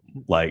room.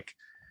 Like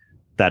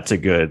that's a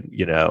good,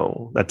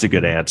 that's a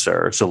good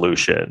answer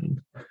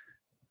solution.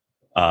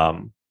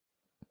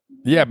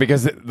 Yeah,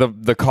 because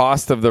the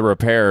cost of the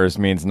repairs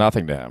means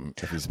nothing to him.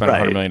 If you spend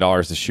Right. $100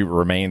 million to shoot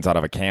remains out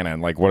of a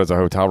cannon, like what does a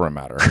hotel room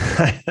matter?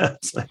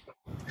 It's like-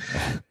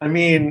 I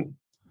mean,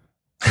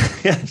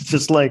 yeah, it's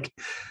just like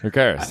Who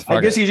cares? I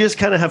Fuck guess it. you just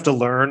kind of have to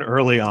learn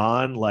early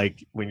on,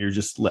 like when you're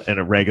just in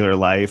a regular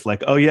life,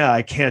 like, oh yeah,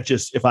 I can't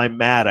just if I'm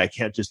mad, I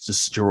can't just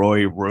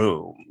destroy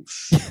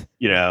rooms,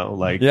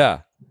 like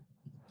Yeah.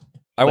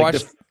 I like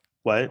watched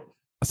what?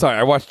 Sorry,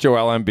 I watched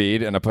Joel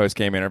Embiid in a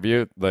post-game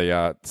interview,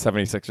 the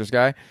 76ers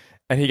guy,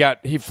 and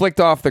he flicked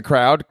off the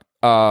crowd.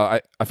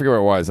 I forget where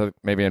it was,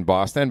 maybe in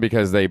Boston,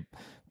 because they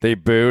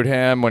booed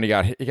him when he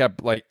got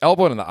like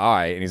elbowed in the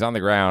eye, and he's on the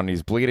ground,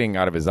 he's bleeding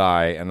out of his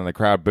eye, and then the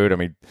crowd booed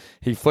him.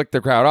 He flicked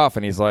the crowd off,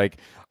 and he's like,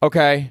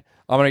 "Okay,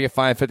 I'm gonna get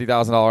fined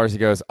 $50,000." He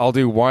goes, "I'll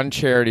do one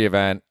charity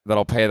event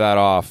that'll pay that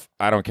off.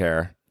 I don't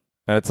care."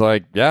 And it's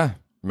like, yeah,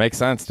 makes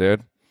sense,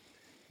 dude.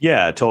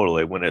 Yeah,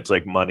 totally. When it's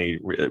like money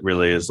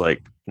really is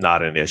like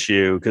not an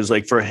issue because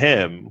like for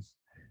him,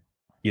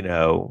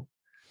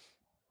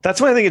 that's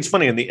why I think it's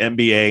funny in the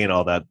NBA and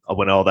all that.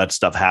 When all that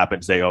stuff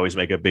happens, they always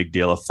make a big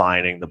deal of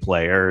fining the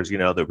players.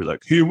 They'll be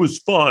like, "He was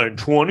fined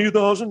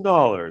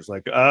 $20,000."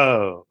 Like,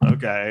 oh,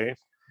 okay,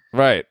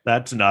 Right.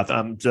 that's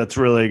nothing. That's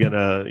really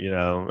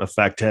gonna,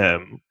 affect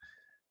him.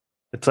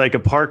 It's like a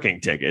parking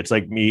ticket. It's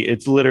like me.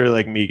 It's literally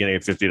like me getting a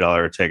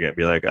 $50 ticket.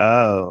 Be like,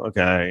 oh,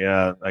 okay,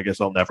 yeah, I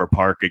guess I'll never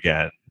park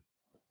again.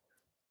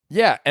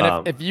 Yeah,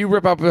 and if you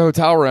rip up a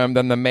hotel room,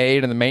 then the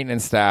maid and the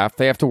maintenance staff,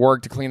 they have to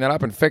work to clean that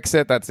up and fix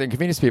it. That's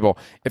inconvenience to people.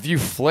 If you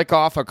flick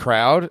off a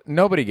crowd,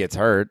 nobody gets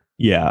hurt.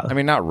 Yeah, I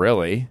mean, not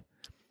really.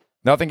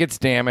 Nothing gets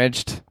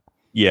damaged.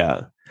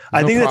 yeah.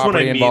 I no think that's what I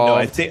property mean. Though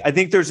involved. I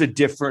think there's a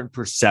different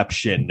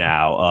perception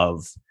now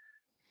of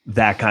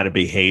that kind of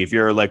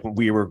behavior. Like when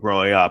we were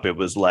growing up, it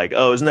was like,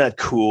 oh, isn't that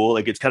cool?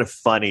 Like it's kind of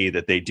funny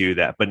that they do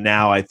that. But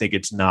now I think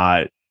it's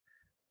not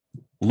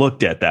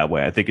looked at that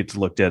way. I think it's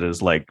looked at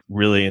as like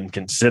really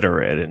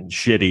inconsiderate and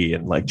shitty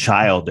and like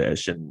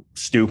childish and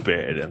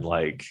stupid and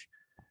like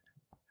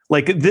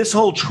this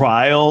whole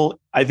trial.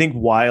 I think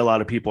why a lot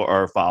of people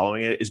are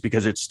following it is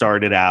because it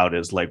started out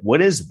as like,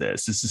 what is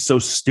this? This is so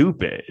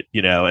stupid,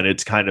 and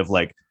it's kind of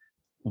like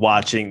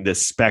watching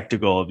this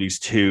spectacle of these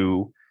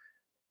two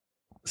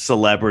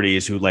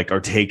celebrities who like are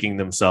taking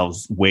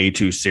themselves way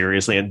too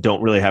seriously and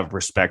don't really have a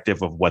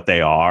perspective of what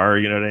they are.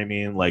 You know what I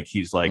mean? Like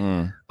he's like,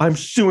 I'm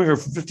suing her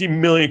for 50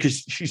 million because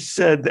she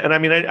said, and I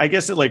mean, I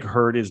guess it like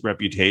hurt his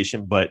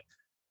reputation, but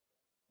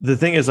the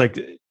thing is like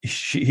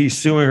he's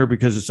suing her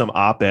because of some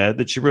op-ed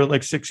that she wrote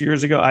like 6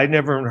 years ago. I'd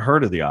never even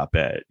heard of the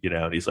op-ed,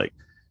 and he's like,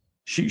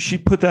 she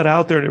put that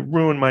out there and it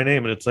ruined my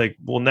name. And it's like,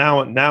 well,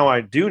 now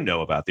I do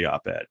know about the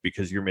op-ed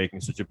because you're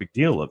making such a big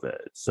deal of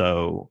it.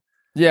 So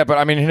Yeah, but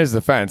I mean, in his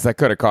defense, that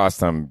could have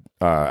cost him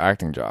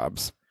acting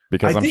jobs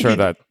because I I'm think sure it-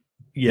 that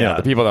yeah,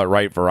 the people that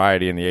write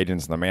Variety and the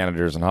agents and the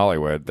managers in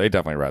Hollywood, they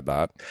definitely read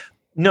that.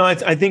 No, I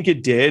think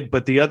it did.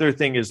 But the other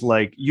thing is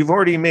like, you've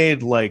already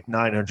made like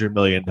 $900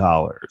 million.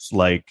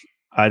 Like,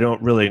 I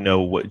don't really know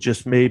what,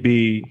 just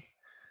maybe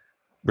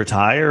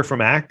retire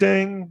from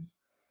acting.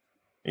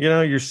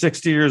 You're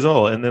 60 years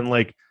old. And then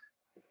like,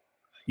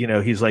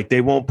 he's like,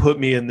 they won't put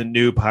me in the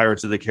new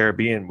Pirates of the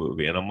Caribbean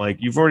movie. And I'm like,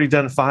 you've already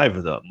done 5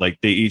 of them. Like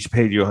they each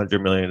paid you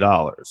 $100 million.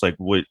 Like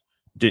what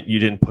you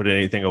didn't put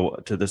anything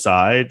to the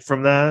side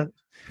from that?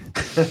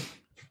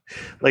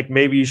 Like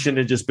maybe you shouldn't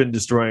have just been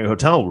destroying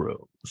hotel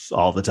rooms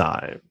all the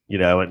time,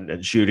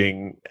 and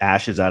shooting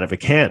ashes out of a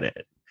cannon.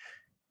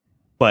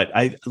 But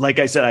like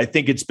I said, I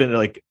think it's been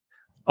like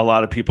a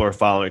lot of people are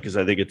following because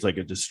I think it's like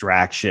a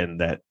distraction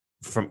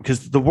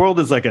because the world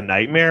is like a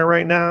nightmare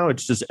right now.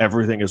 It's just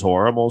everything is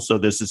horrible. So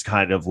this is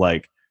kind of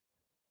like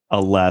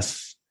a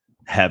less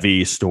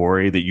heavy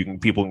story that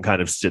people can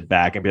kind of sit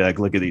back and be like,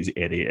 look at these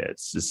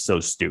idiots. It's so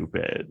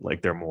stupid.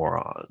 Like they're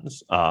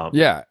morons.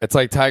 Yeah, it's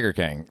like Tiger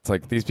King. It's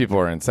like these people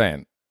are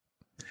insane.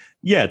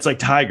 Yeah, it's like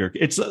Tiger.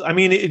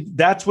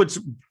 That's what's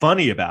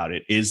funny about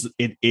it is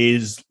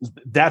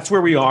that's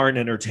where we are in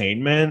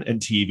entertainment and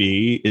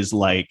TV is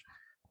like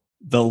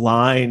the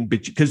line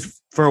because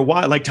for a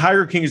while, like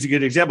Tiger King is a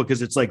good example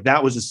because it's like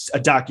that was a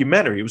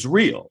documentary. It was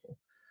real,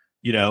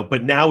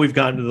 but now we've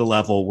gotten to the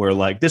level where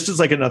like this is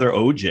like another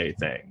OJ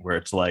thing where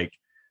it's like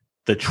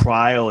the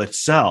trial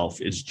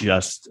itself is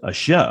just a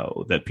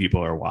show that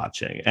people are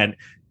watching. And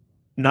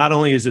not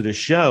only is it a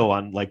show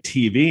on like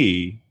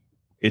TV,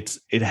 it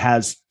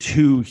has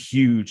 2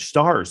 huge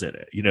stars in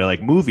it,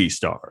 like movie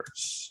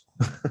stars.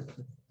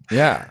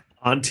 Yeah.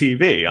 On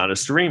TV, on a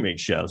streaming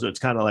show. So it's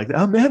kind of like,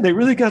 oh man, they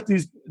really got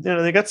these,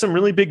 they got some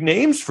really big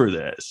names for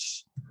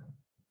this.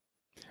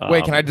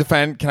 Wait, can I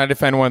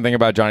defend one thing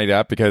about Johnny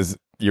Depp? Because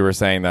you were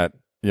saying that,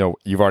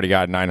 you've already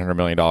got $900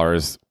 million.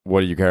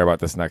 What do you care about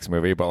this next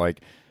movie?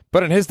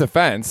 But in his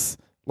defense,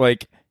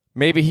 like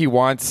maybe he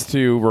wants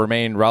to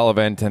remain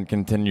relevant and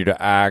continue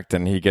to act,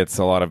 and he gets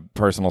a lot of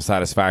personal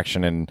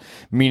satisfaction and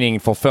meaning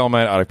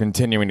fulfillment out of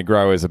continuing to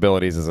grow his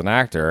abilities as an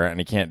actor, and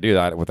he can't do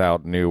that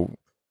without new,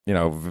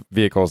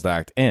 vehicles to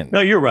act in.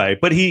 No, you're right,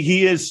 but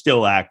he is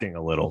still acting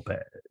a little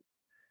bit.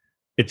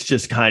 It's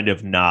just kind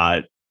of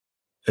not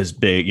as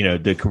big.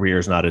 The career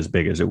is not as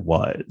big as it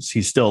was.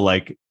 He's still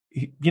like,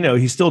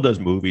 he still does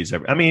movies.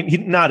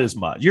 Not as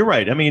much. You're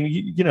right. I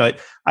mean,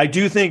 I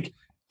do think.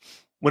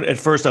 When at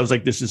first I was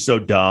like, this is so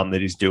dumb that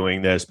he's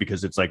doing this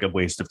because it's like a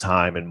waste of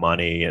time and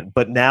money.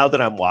 But now that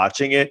I'm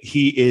watching it,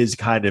 he is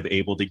kind of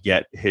able to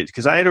get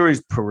because I had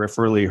always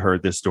peripherally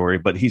heard this story,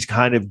 but he's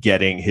kind of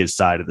getting his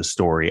side of the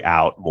story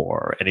out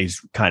more. And he's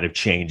kind of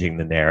changing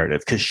the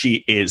narrative because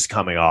she is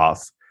coming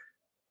off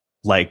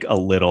like a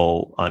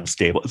little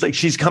unstable. It's like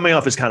she's coming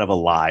off as kind of a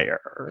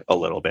liar a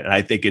little bit. And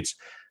I think it's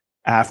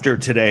after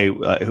today,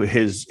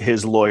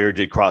 his lawyer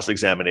did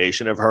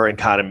cross-examination of her and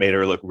kind of made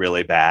her look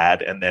really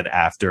bad. And then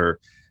after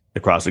the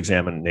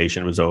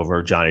cross-examination was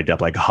over, Johnny Depp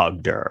like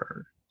hugged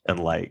her, and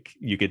like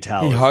you could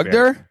tell he hugged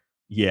her.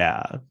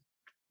 Yeah,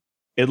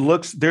 it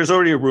looks. There's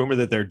already a rumor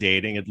that they're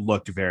dating. It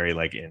looked very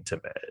like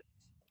intimate.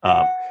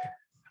 I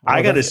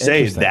gotta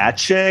say that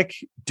chick,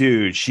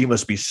 dude, she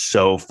must be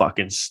so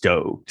fucking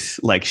stoked.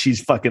 Like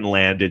she's fucking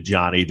landed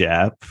Johnny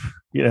Depp.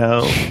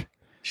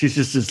 She's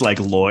just this like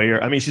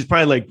lawyer. I mean, she's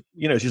probably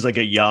like, she's like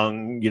a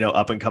young,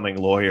 up and coming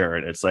lawyer.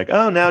 And it's like,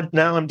 oh, now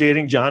I'm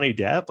dating Johnny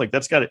Depp. Like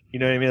that's got it. You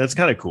know what I mean? That's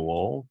kind of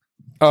cool.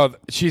 Oh,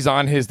 she's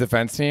on his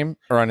defense team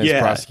or on his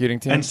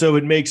prosecuting team. And so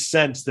it makes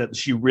sense that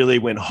she really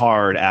went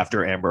hard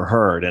after Amber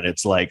Heard. And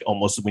it's like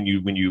almost when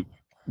you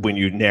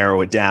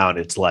narrow it down,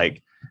 it's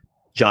like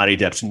Johnny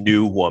Depp's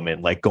new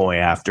woman, like going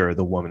after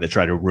the woman that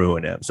tried to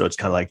ruin him. So it's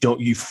kind of like, don't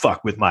you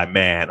fuck with my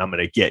man. I'm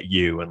going to get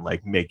you and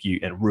like make you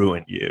and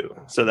ruin you.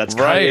 So that's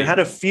kind of, it had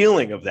a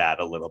feeling of that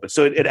a little bit.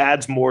 So it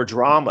adds more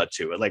drama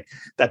to it. Like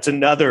that's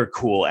another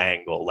cool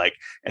angle. Like,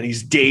 and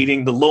he's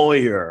dating the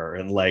lawyer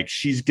and like,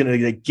 she's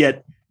going to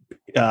get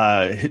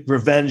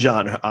revenge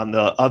on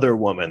the other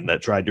woman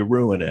that tried to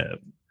ruin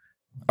him.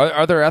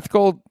 Are there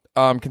ethical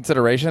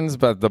considerations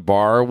that the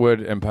bar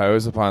would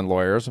impose upon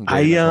lawyers from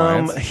dating their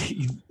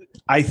clients?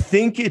 I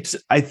think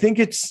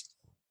it's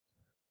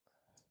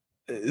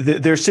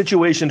there's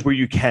situations where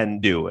you can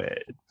do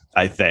it,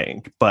 I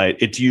think, but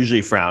it's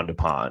usually frowned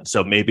upon.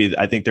 So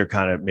I think they're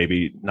kind of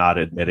maybe not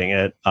admitting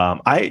it.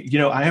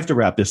 I have to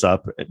wrap this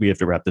up. We have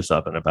to wrap this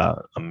up in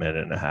about a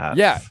minute and a half.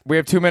 Yeah. We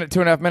have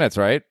 2.5 minutes,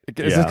 right?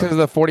 Is this because of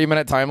the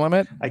 40-minute time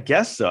limit? I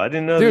guess so. I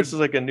didn't know this was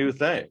like a new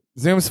thing.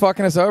 Zoom's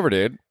fucking us over,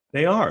 dude.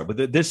 They are,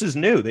 but this is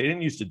new. They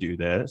didn't used to do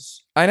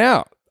this. I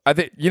know. I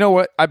think, you know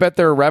what? I bet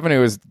their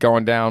revenue is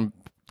going down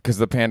because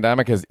the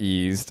pandemic has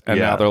eased, and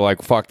now they're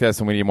like, fuck this,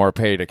 and we need more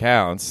paid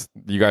accounts.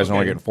 You guys are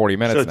only getting 40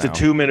 minutes So it's now. a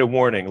 2-minute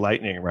warning,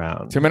 lightning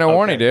round. 2-minute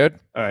warning, dude.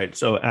 All right,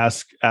 so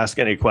ask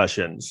any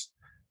questions.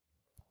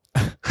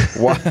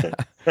 What?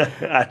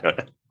 I don't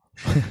know.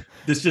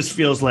 This just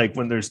feels like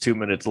when there's 2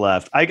 minutes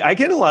left. I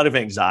get a lot of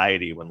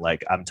anxiety when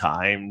like I'm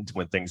timed,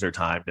 when things are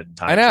timed and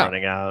time's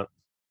running out.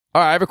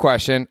 All right, I have a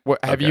question.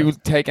 Have you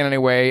taken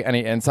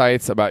any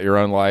insights about your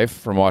own life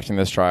from watching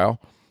this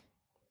trial?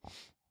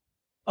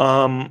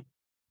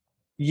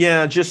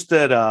 Yeah, just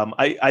that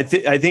I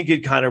think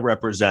it kind of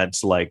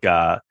represents like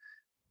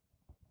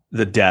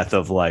the death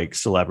of like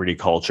celebrity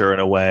culture in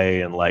a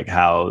way, and like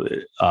how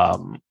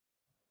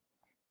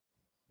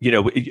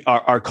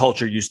our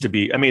culture used to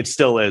be, I mean it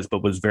still is,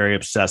 but was very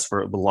obsessed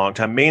for a long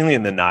time, mainly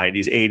in the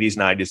 90s, 80s,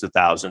 90s,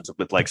 2000s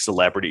with like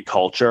celebrity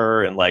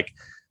culture and like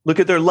look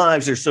at their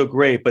lives, they're so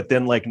great. But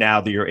then like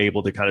now that you're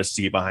able to kind of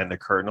see behind the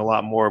curtain a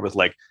lot more with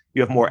like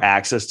you have more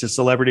access to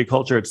celebrity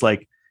culture, it's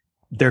like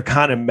they're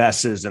kind of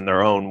messes in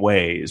their own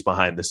ways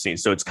behind the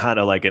scenes. So it's kind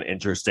of like an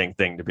interesting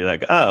thing to be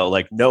like, oh,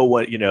 like no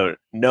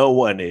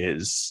one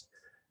is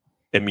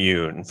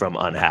immune from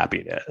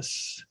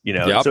unhappiness,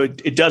 Yep. So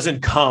it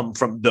doesn't come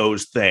from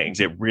those things.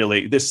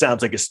 This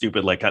sounds like a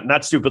stupid, like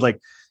not stupid, like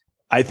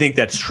I think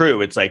that's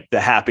true. It's like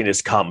the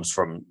happiness comes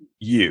from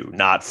you,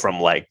 not from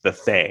like the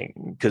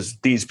thing. Because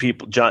these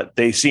people,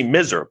 they seem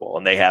miserable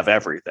and they have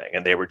everything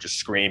and they were just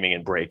screaming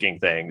and breaking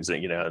things.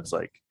 And, it's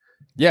like,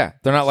 yeah,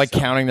 they're not like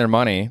counting their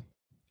money,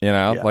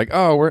 like,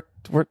 oh,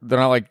 they're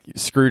not like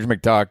Scrooge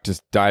McDuck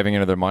just diving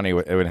into their money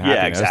with happiness.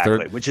 Yeah,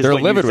 exactly. They're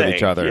livid with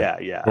each other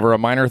over a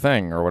minor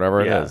thing or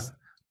whatever it is.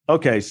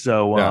 Okay,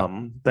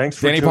 so thanks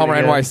for Danny Palmer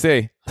in.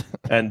 NYC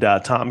and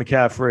Tom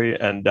McCaffrey,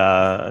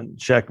 and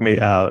check me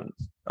out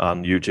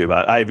on YouTube.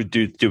 I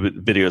do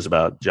videos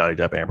about Johnny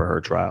Depp Amber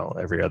Heard trial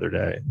every other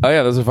day. Oh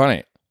yeah, those are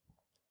funny.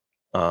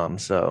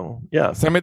 So yeah, send me